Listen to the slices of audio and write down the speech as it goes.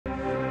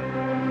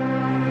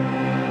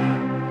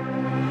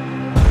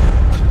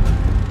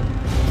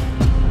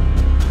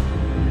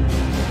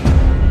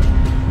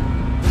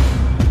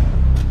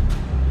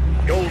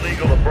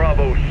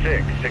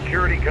6.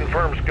 Security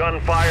confirms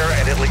gunfire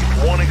and at least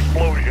one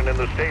explosion in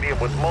the stadium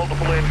with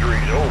multiple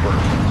injuries. Over.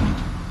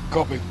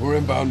 Copy. We're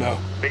inbound now.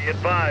 Be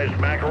advised,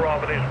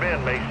 Makarov and his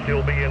men may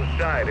still be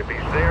inside. If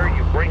he's there,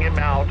 you bring him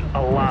out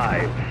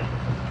alive.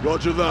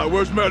 Roger that.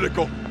 Where's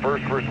medical?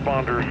 First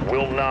responders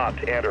will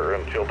not enter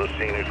until the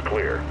scene is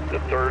clear. The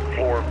third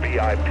floor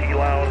VIP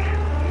lounge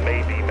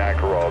may be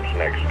Makarov's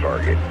next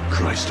target.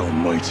 Christ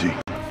almighty.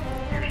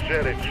 You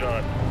said it,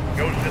 son.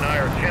 Ghost and I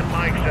are 10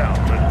 mics out.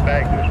 Let's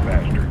bag this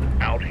bastard.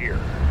 Out here.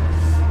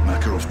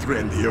 Makarov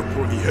threatened the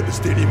airport and he hit the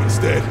stadium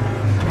instead.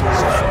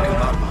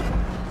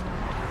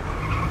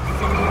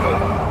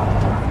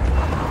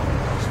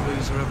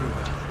 Civilians are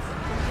everywhere.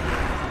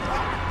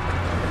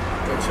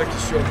 Go check the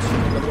shops.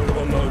 Got a lot of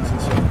unknowns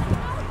inside.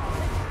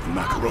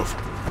 Makarov.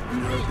 You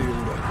heard the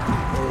order.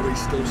 ROE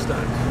still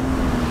stands.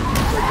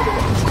 Take it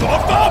away.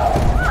 Stop!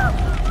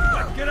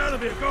 Stop! Get out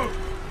of here, go!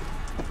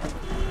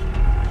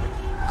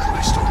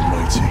 Christ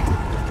almighty.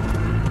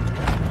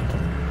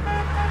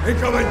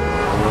 Incoming!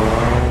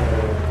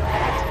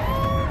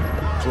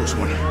 Close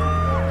one.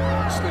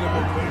 Spin him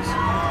up, please.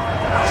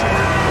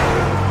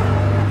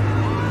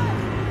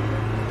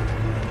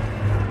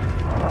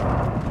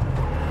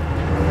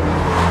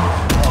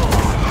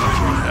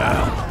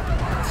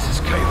 This is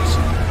chaos.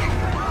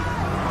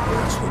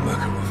 That's what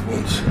Makarov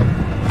wants.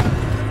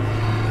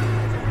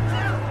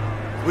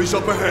 Police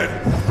up ahead.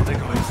 They're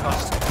going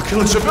fast.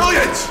 Killing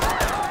civilians!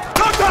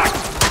 Contact!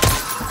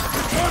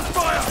 Return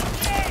fire!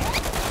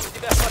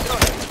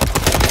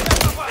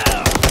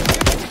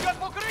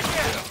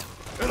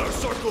 In our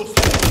circles!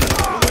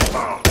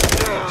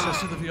 Access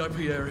to the VIP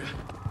area.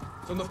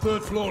 It's on the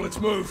third floor, let's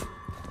move.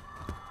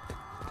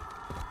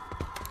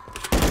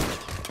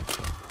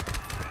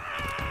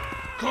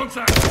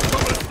 Contact!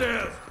 Top of the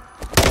stairs!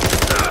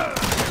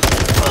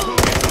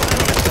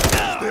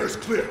 Stairs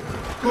clear.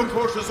 Good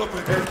horses up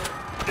ahead.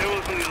 They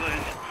will be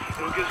land.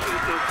 They will get to the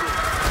third floor.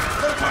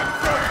 Contact!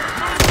 Front!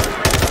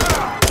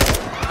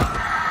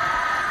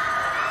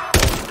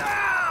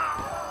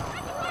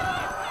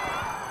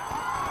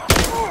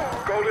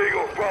 Gold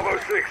Eagle, Bravo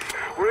 6.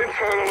 We're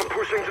internal and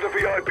pushing to the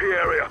VIP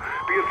area.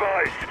 Be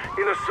advised,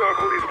 inner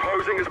circle is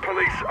posing as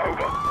police.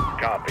 Over.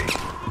 Copy.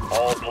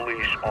 All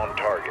police on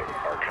target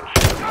are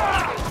considered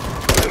hostile.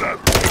 Moving up.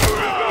 Moving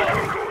to the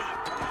concourse.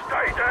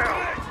 Stay down.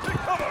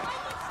 Take cover.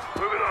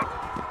 Moving up.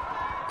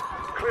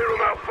 Clear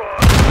them out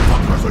fast.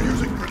 Fuckers are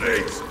using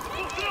grenades!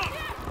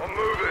 I'm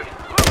moving.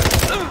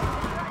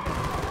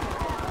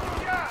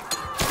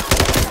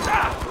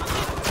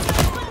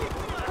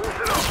 Force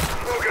it up.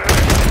 Smoke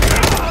ahead.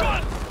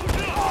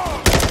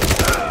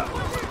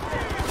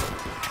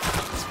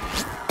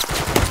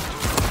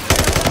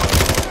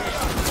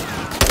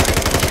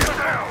 Get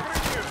down.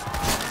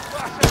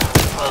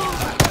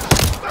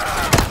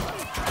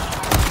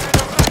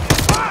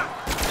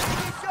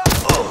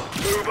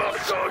 Move up,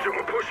 Sergeant.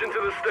 We're pushing to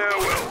the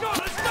stairwell.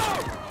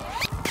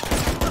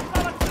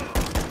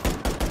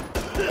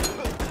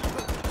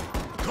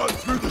 Cut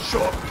through the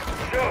shop!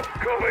 Shop,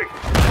 coming.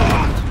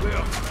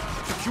 Clear.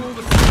 Secure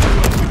the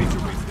stairwell. We need to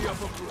reach the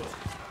upper floor.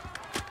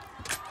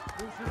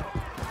 Push it up.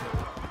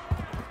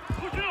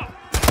 Push it up!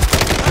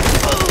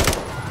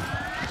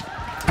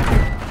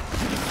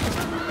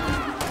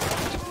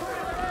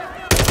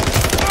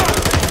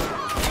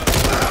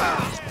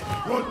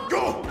 Run,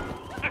 go!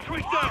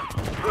 X-ray down!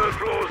 Third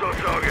floor's our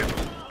target.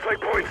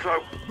 Take point, so.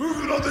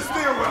 Moving on the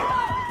stairwell!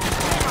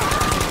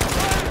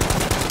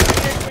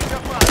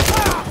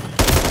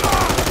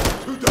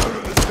 Two down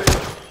on the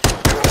stairs!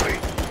 Copy.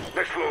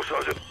 Next floor,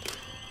 Sergeant.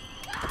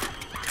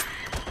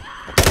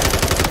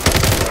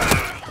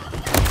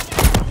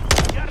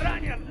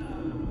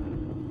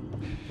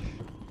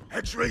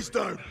 X-rays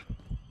down!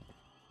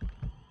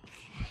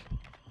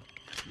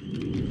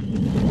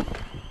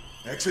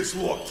 Exit's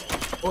locked.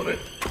 On it.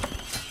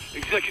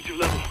 Executive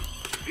level.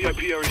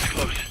 VIP area is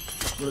close.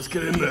 Let's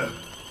get in there.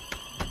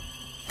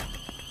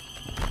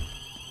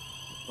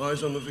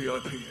 Eyes on the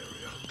VIP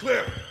area.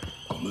 Clear!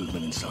 Got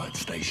movement inside.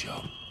 Stay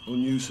sharp.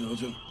 On you,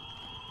 Sergeant.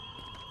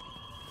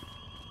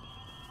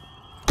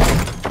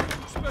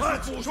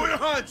 Hands! Show your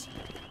hands!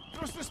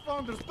 First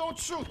responders, don't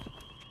shoot!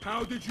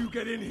 How did you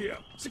get in here?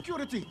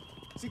 Security!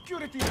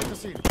 Security at the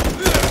scene!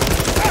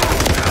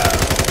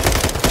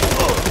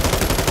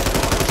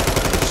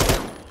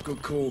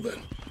 Good call,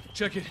 then.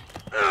 Check it.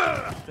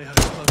 They had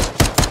explosives.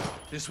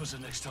 This was the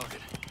next target.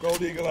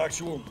 Gold Eagle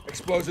actual.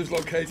 Explosives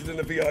located in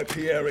the VIP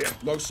area.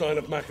 No sign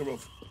of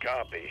Makarov.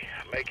 Copy.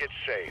 Make it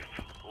safe.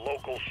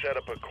 Locals set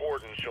up a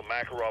cordon so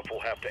Makarov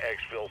will have to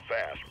exfil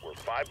fast. We're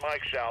 5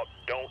 mics out.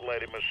 Don't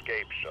let him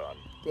escape, son.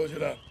 Roger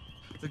that.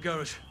 The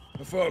garage.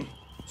 Affirm.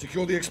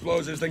 Secure the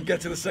explosives, then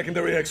get to the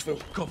secondary exfil.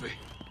 Copy.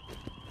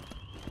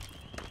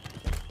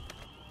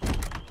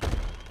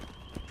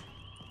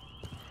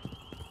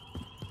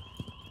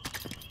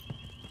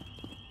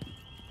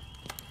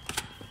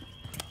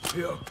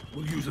 Here,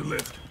 we'll use a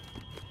lift.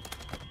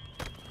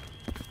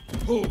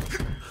 Pull!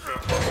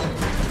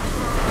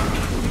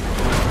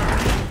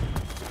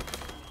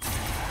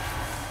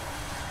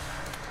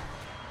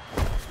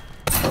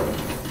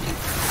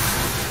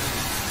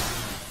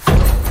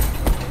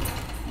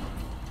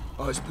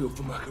 Eyes peeled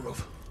for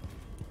Makarov.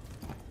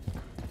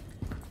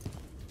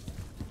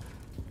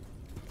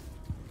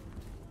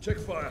 Check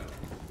fire.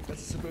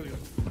 That's a civilian.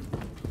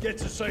 Get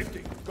to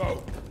safety.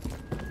 Go.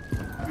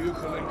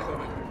 Vehicle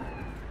incoming.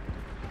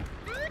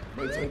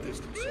 Maintain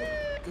distance, son.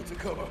 Get to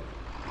cover.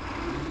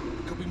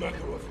 Could be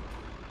Makarov.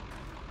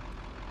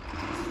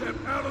 Step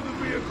out of the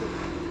vehicle.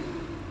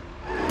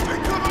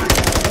 Incoming!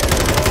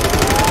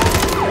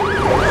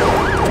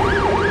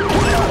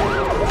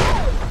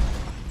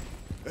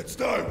 It's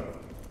down.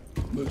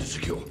 Move to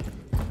secure.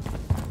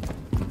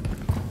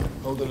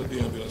 Hold it at the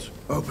ambulance.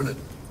 Open it.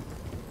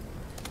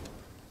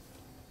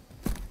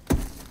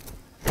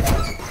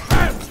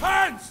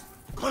 Hands!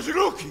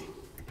 Kazuruki!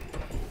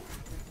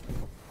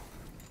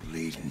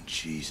 Bleeding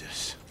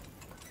Jesus.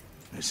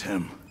 It's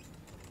him.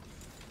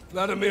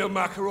 Vladimir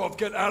Makarov,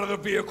 get out of the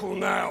vehicle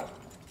now!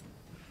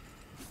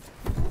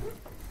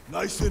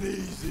 Nice and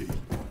easy.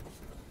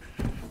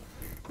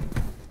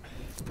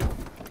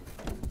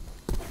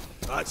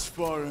 That's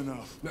far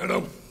enough. Now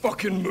don't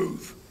fucking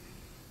move.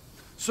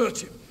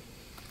 Search him.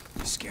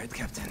 You scared,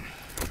 Captain?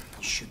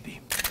 You should be.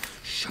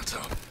 Shut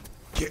up.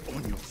 Get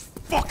on your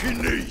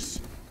fucking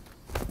knees!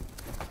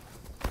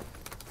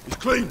 He's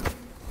clean.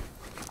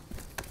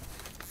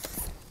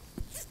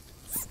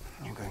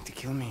 You're going to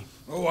kill me?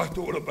 Oh, I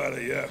thought about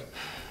it, yeah.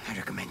 I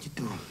recommend you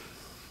do.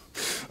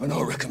 And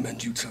I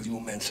recommend you tell your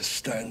men to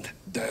stand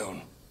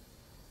down.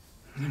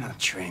 You're not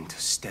trained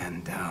to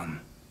stand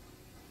down.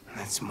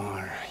 That's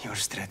more your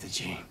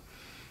strategy.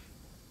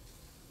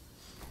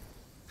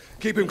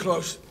 Keep him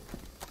close.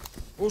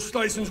 All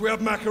stations, we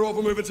have Makarov.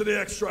 We're moving to the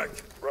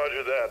extract.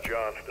 Roger that,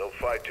 John. They'll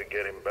fight to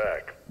get him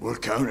back. We're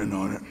counting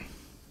on it.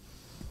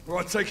 All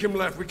right, take him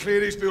left. We clear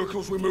these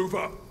vehicles, we move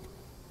up.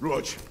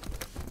 Rog,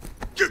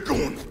 get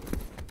going!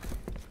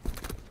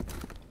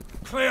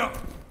 Clear!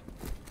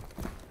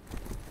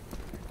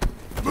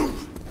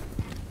 Move!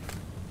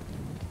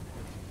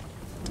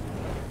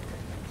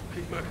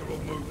 Keep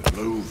Makarov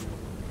moving. Move.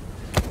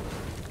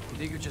 You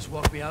think you just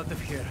walk me out of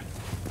here?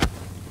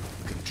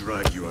 I can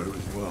drag you out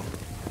as well.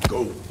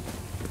 Go.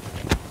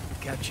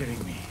 Capturing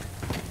me.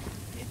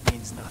 It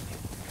means nothing.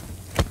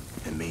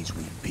 It means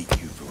we beat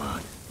you,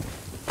 Vlad.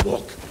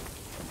 Walk.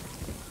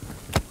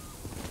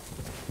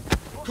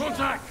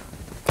 Contact!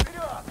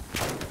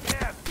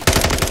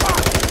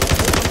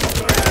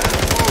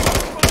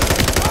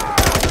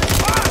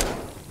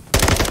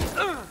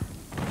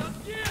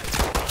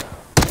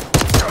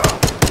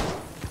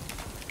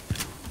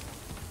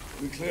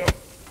 We clear?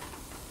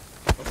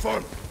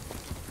 Affirm.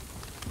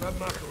 Grab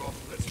Makarov.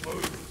 Let's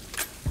move.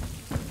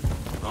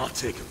 I'll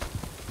take him.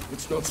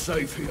 It's not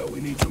safe here. We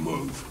need to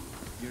move.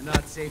 You're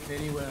not safe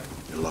anywhere.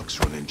 Your luck's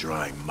running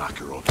dry,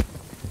 Makarov.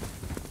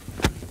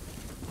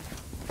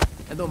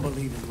 I don't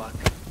believe in luck.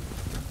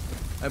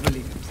 I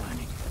believe in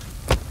planning.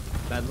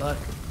 Bad luck?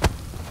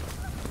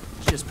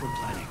 It's just poor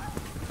planning.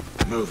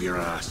 Move your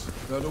ass.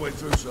 Found a way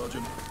through,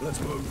 Sergeant. Let's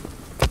move.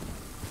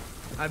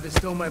 I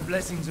bestow my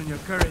blessings on your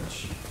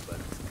courage, but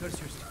curse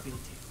your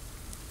stupidity.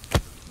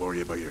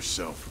 Worry about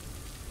yourself.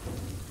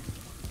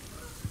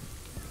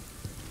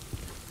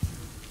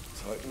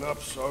 Tighten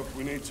up, Soap.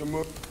 We need to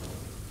move.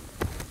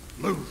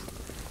 Move.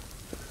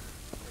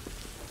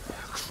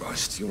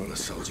 Christ, you're not a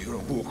soldier. You're a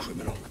war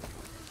criminal.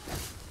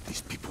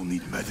 These people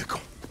need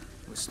medical.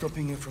 What's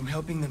stopping you from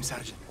helping them,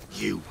 Sergeant?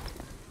 You.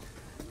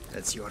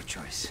 That's your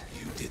choice.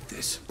 You did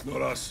this.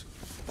 Not us.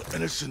 But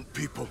innocent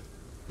people.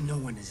 No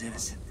one is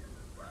innocent.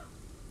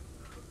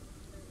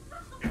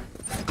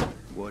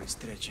 War is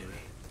treachery.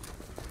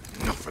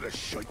 Enough of this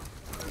shit.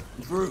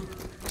 Through.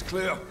 It's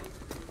clear.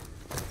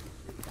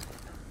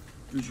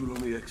 Visual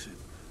on the exit.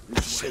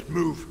 Said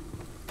move.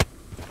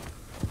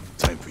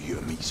 Time for you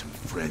to meet some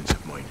friends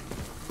of mine.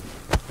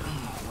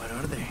 Oh, what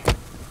are they?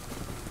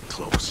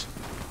 Close.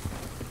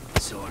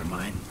 So are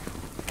mine.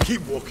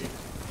 Keep walking.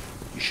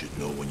 You should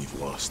know when you've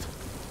lost.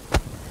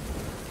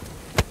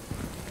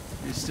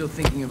 You're still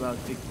thinking about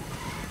Vicky.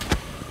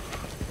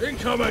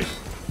 Incoming!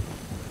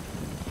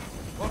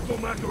 Buckle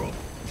Makarov.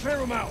 Clear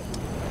him out.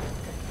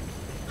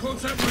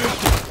 Contact real.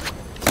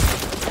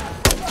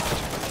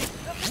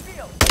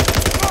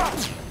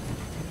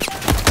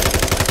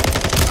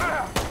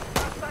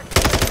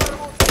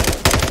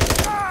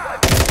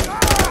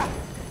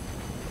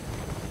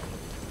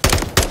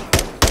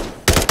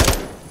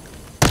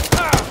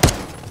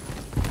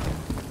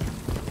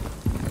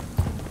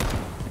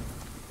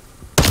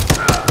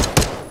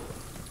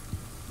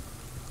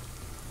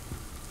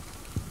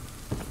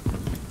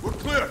 We're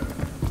clear.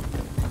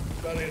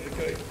 Valley at the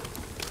gate.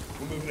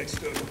 We're moving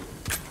external.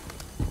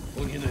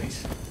 On your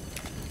knees.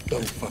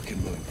 Don't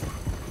fucking move.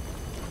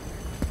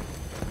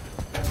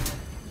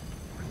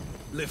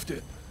 Lift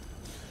it.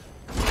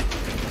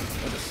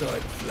 Other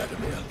side,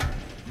 Vladimir.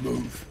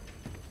 Move.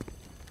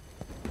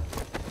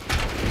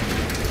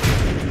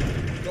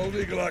 Gold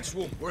Eagle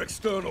Actual. We're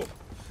external.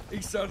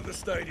 East side of the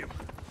stadium.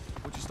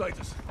 What's your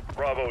status?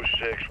 Bravo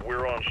 6,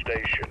 we're on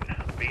station.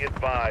 Be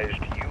advised,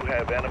 you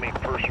have enemy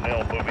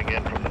personnel moving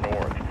in from the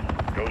north.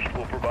 Ghost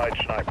will provide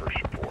sniper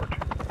support.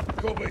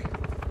 Copy.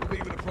 We're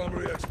leaving the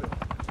primary exfil.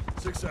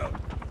 6 out.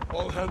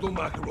 I'll handle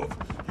Makarov.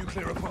 You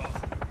clear a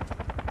path.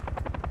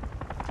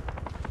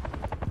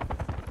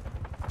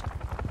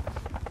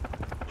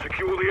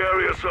 Secure the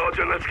area,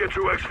 Sergeant. Let's get to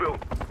exfil.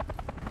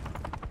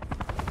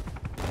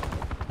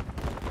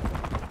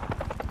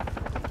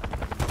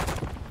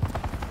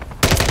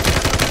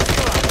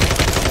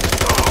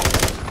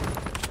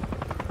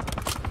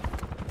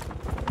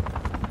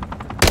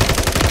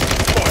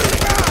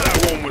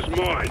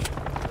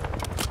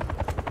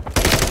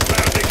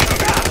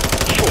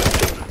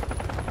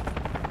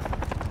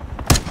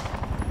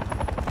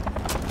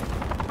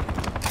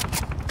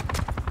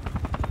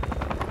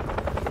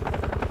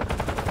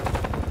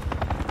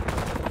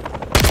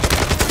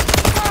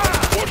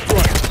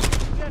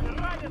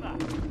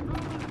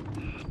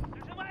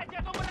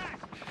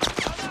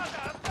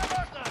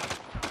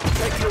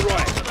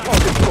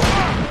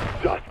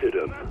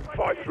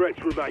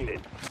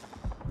 Remaining.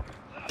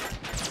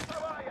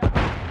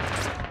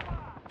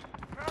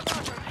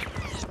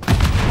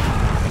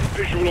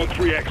 Visual on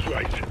 3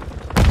 X-rays.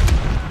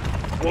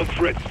 One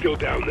threat still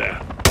down there.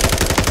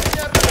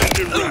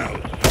 Sending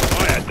rounds.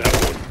 I had that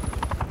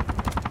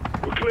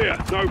one. We're clear.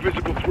 No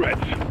visible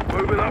threats.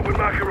 Moving up with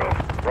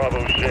Makarov.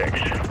 Bravo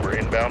 6. We're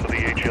inbound to the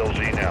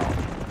HLZ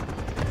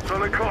now.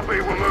 Solid copy.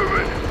 We're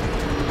moving.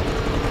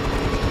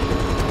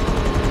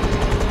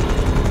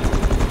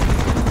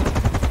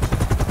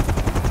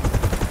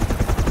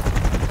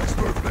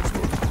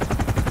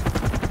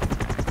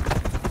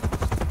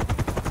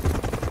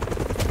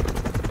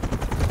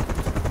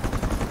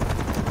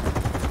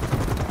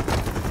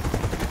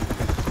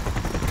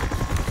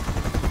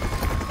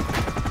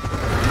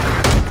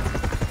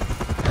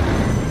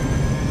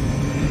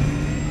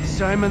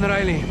 Simon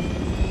Riley.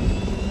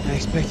 I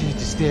expected you to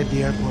stay at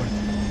the airport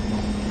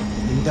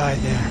and die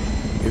there.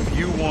 If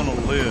you want to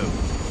live,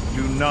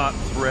 do not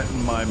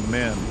threaten my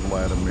men,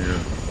 Vladimir.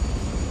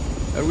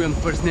 Are we on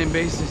first-name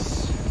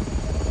basis?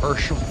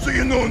 Herschel. So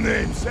you know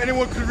names.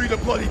 Anyone could read a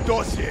bloody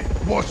dossier.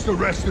 What's the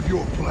rest of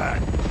your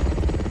plan?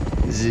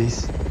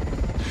 This.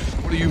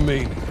 What do you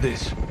mean,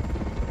 this?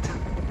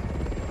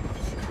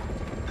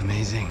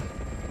 Amazing.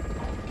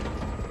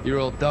 You're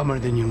all dumber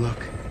than you look.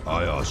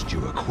 I asked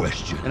you a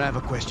question. And I have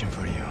a question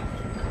for you.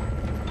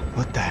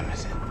 What time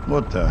is it?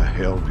 What the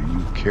hell do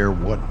you care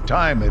what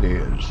time it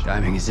is?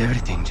 Timing is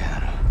everything,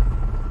 General.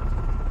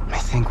 I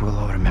think we'll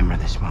all remember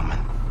this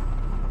moment.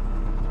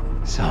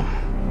 Some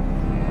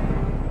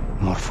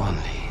more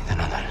fondly than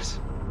others.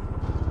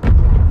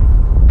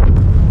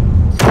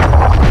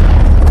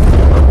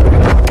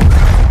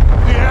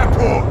 The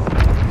airport!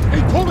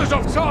 He pulled us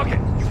off target!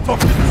 You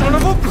fucking son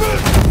of a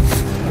bitch!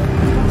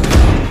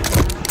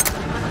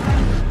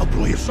 I'll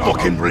blow your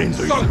fucking brains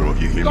out, either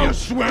of you, hear me? I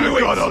swear to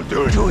God I'll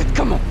do it. Do it,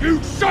 come on.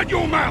 You shut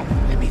your mouth!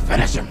 Let me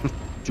finish him.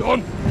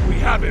 John, we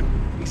have him.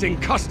 He's in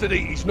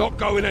custody. He's not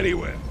going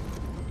anywhere.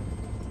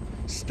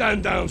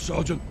 Stand down,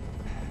 Sergeant.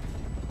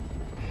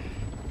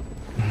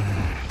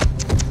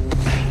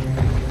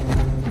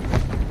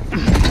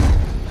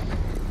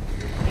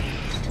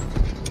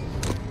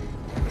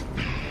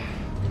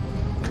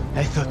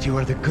 I thought you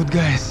were the good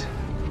guys.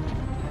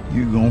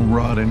 You gonna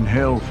rot in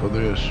hell for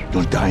this.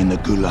 You'll die in the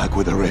gulag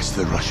with the rest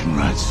of the Russian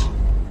rats.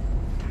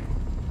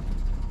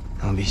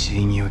 I'll be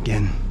seeing you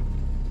again,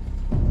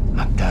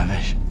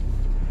 McTavish.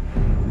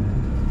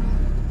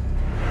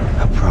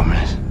 I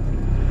promise.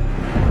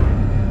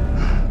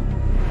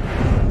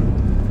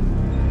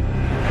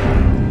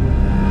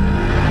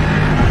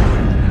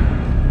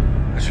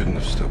 I shouldn't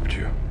have stopped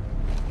you.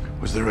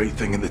 Was the right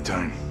thing at the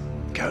time,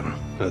 Captain?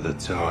 At the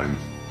time.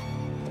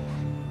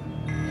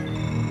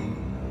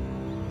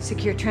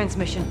 Secure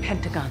transmission,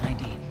 Pentagon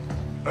ID.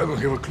 I will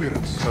give a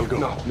clearance. I'll go.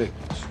 No, Nick,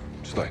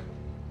 stay.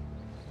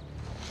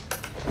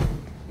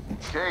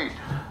 Kate,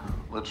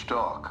 let's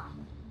talk.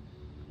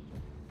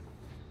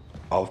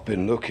 I've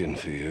been looking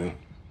for you.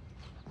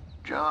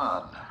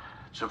 John,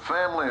 it's a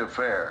family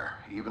affair.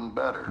 Even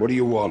better. What do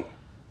you want?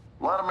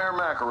 Vladimir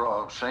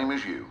Makarov, same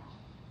as you.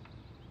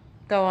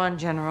 Go on,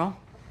 General.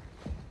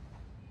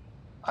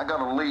 I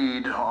got a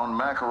lead on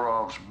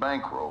Makarov's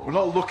bankroll. We're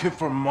not looking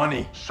for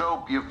money.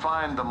 So you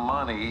find the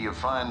money, you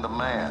find the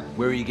man.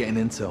 Where are you getting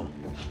intel?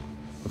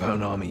 Without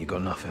an army, you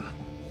got nothing.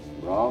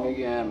 Wrong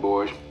again,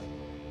 boys.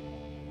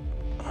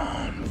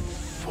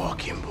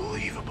 Unfucking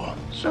believable.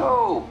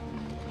 So,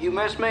 you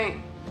missed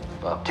me?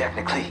 Well,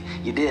 technically,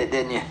 you did,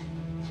 didn't you?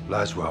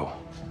 Laswell,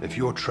 if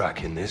you're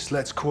tracking this,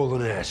 let's call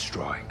an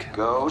airstrike.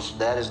 Ghost,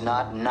 that is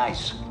not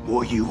nice.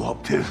 What are you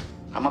up to?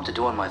 I'm up to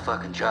doing my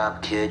fucking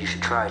job, kid. You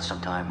should try it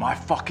sometime. My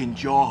fucking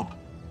job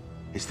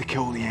is to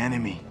kill the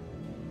enemy.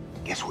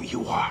 Guess what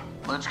you are?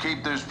 Let's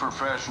keep this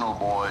professional,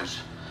 boys.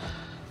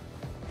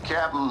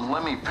 Captain,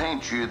 let me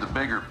paint you the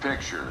bigger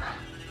picture.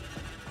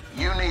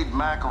 You need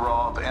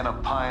Makarov in a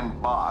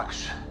pine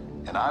box,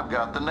 and I've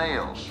got the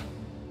nails.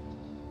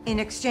 In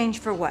exchange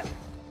for what?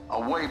 A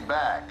way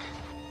back.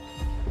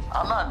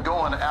 I'm not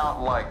going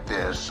out like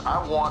this.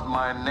 I want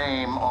my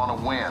name on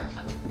a win.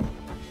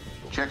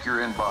 Check your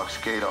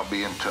inbox, Kate. I'll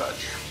be in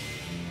touch.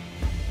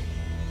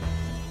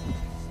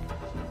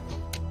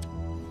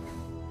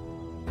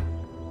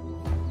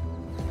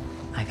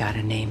 I got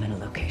a name and a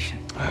location.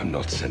 I am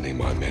not sending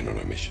my men on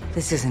a mission.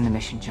 This isn't a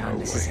mission, John.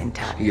 This is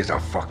intel. He is a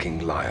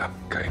fucking liar,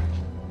 okay?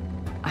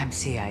 I'm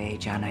CIA,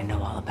 John. I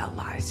know all about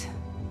lies.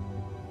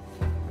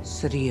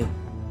 So do you.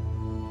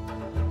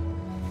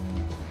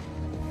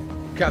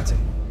 Captain,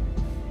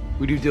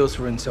 we do deals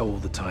for intel all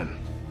the time.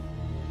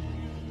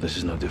 This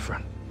is no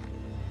different.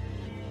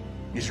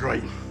 He's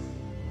right.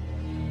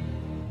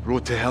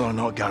 Road to hell or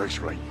not, Garrick's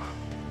right.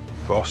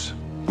 Boss,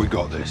 we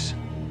got this.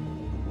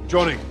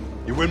 Johnny,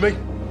 you with me?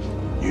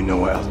 You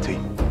know it, LT.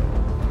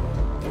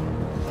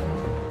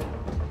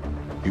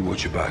 You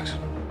watch your backs.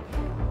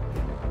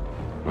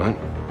 Right?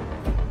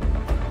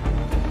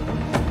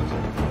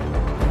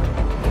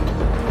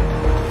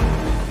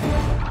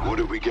 What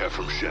did we get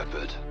from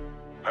Shepard?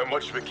 How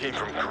much we came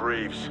from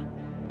Graves?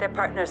 They're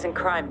partners in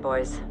crime,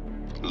 boys.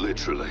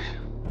 Literally.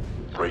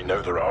 Right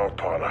now, they're our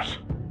partners.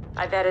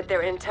 I've added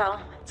their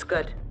intel. It's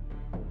good.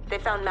 They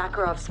found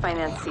Makarov's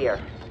financier.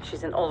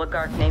 She's an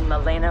oligarch named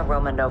Milena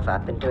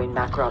Romanova. Been doing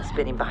Makarov's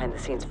bidding behind the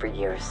scenes for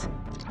years.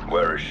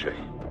 Where is she?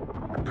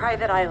 A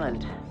private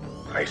island.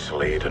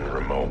 Isolated and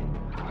remote.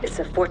 It's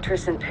a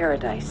fortress in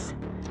paradise.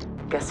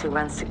 Guess who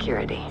runs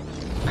security?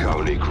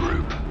 County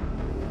Group.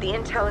 The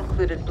intel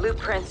included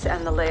blueprints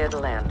and the lay of the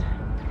land.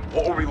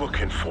 What are we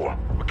looking for?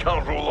 We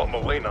can't roll up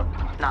Milena.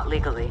 Not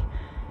legally,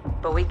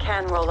 but we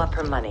can roll up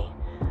her money.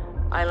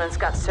 Island's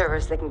got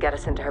servers that can get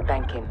us into her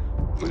banking.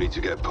 We need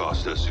to get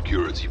past their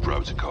security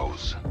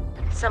protocols.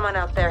 Someone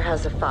out there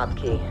has a fob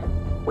key.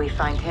 We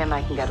find him,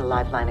 I can get a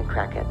live line and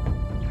crack it.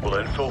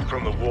 We'll infill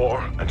from the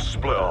water and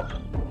split up.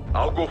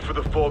 I'll go for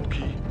the fob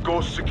key.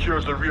 Ghost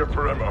secures the rear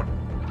perimeter.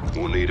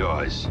 We'll need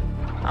eyes.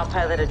 I'll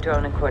pilot a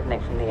drone and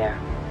coordinate from the air.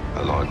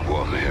 I like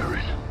what I'm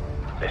hearing.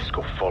 Let's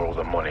go follow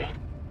the money.